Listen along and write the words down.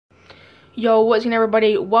Yo, what's going on,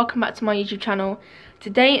 everybody? Welcome back to my YouTube channel.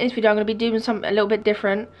 Today in this video I'm going to be doing something a little bit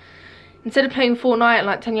different. Instead of playing Fortnite and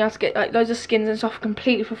like telling you how to get like loads of skins and stuff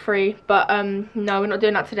completely for free, but no, we're not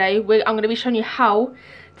doing that today. I'm going to be showing you how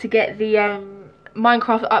to get the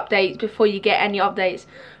Minecraft updates before you get any updates.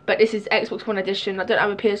 But this is Xbox One edition. I don't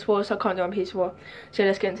have a PS4, so I can't do it on PS4. So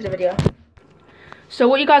let's get into the video. So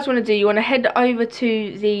what you guys want to do, you want to head over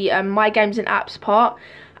to the My Games and Apps part.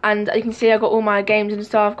 And you can see I've got all my games and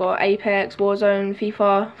stuff. I've got Apex, Warzone,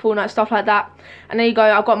 FIFA, Fortnite, stuff like that. And there you go,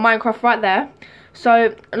 I've got Minecraft right there.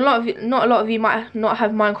 So not a lot of you might not have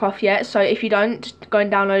Minecraft yet. So if you don't, just go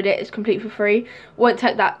and download it. It's completely for free. Won't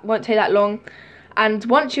take that long. And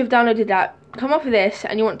once you've downloaded that, come off of this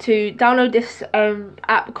and you want to download this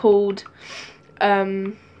app called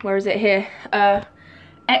where is it here?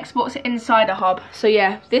 Xbox Insider Hub. So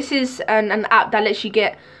yeah, this is an app that lets you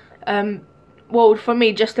get well, for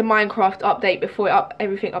me, just a Minecraft update before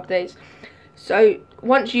everything updates. So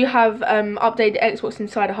once you have updated Xbox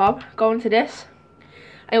Insider Hub, go onto this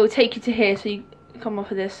and it will take you to here. So you come off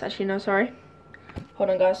of this. Actually, no, sorry,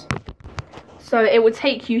 hold on guys. So it will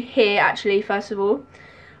take you here actually, first of all,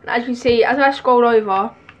 and as you can see, as I scroll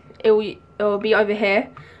over, it will be over here,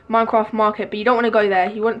 Minecraft Market. But you don't want to go there.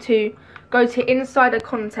 You want to go to Insider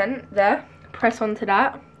Content there, press onto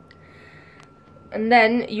that. And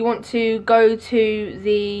then you want to go to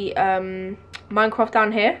the Minecraft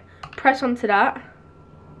down here, press onto that,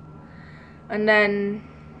 and then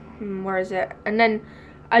where is it? And then,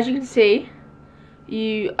 as you can see,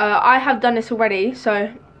 I have done this already.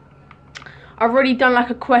 So I've already done like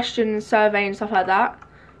a question survey and stuff like that.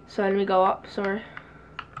 So let me go up. Sorry.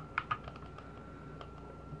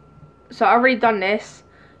 So I've already done this.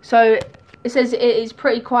 So it says it is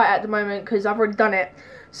pretty quiet at the moment because I've already done it.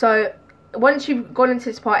 So once you've gone into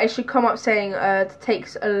this part, it should come up saying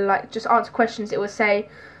takes like just answer questions. It will say,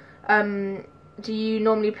 do you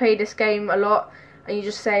normally play this game a lot? And you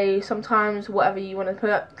just say sometimes, whatever you want to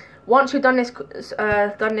put. Once you've done this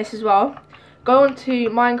as well, go on to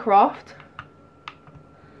Minecraft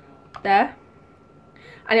there,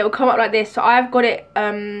 and it will come up like this. So I've got it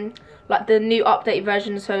like the new update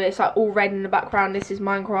version, so it's like all red in the background. This is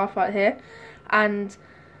Minecraft right here, and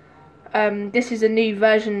this is a new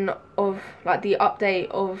version of like the update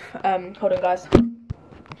of hold on guys.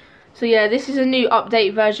 So yeah, this is a new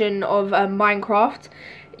update version of Minecraft.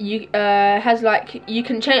 You has like, you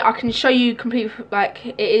can change, I can show you complete, like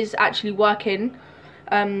it is actually working.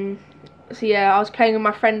 So yeah, I was playing with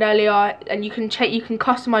my friend earlier, and you can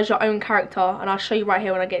customize your own character, and I'll show you right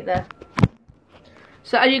here when I get there.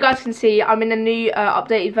 So as you guys can see, I'm in a new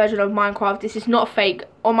updated version of Minecraft. This is not fake.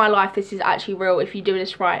 On my life, this is actually real if you do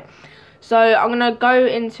this right. So I'm going to go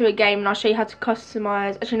into a game and I'll show you how to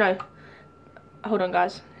customize. Actually, no. Hold on,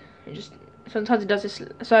 guys. Sometimes it does this.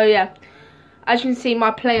 So yeah, as you can see,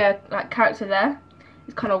 my player character there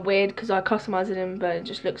is kind of weird because I customized him, but it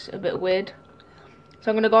just looks a bit weird.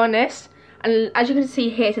 So I'm going to go on this. And as you can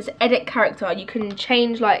see here, it says edit character. You can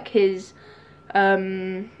change like his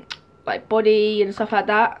like body and stuff like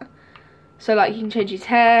that. So like you can change his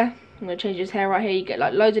hair. I'm going to change his hair right here. You get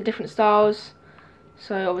like loads of different styles.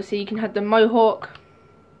 So obviously you can have the mohawk.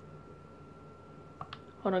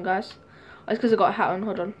 Hold on guys. Oh, it's because I got a hat on.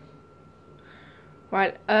 Hold on.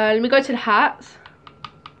 Right, let me go to the hats.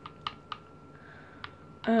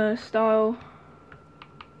 Style.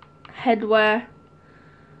 Headwear.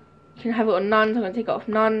 You can have it on none, so I'm going to take it off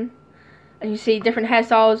none. And you see different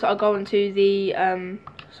hairstyles. I'll go into the,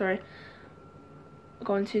 sorry. I'll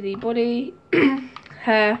go into the body,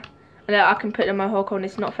 hair. And then I can put the mohawk on,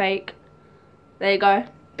 it's not fake. There you go,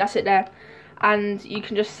 that's it there. And you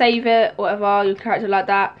can just save it, whatever, your character like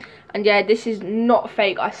that. And yeah, this is not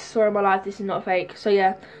fake. I swear on my life, this is not fake. So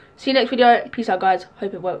yeah, see you next video. Peace out guys,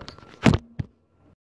 hope it works.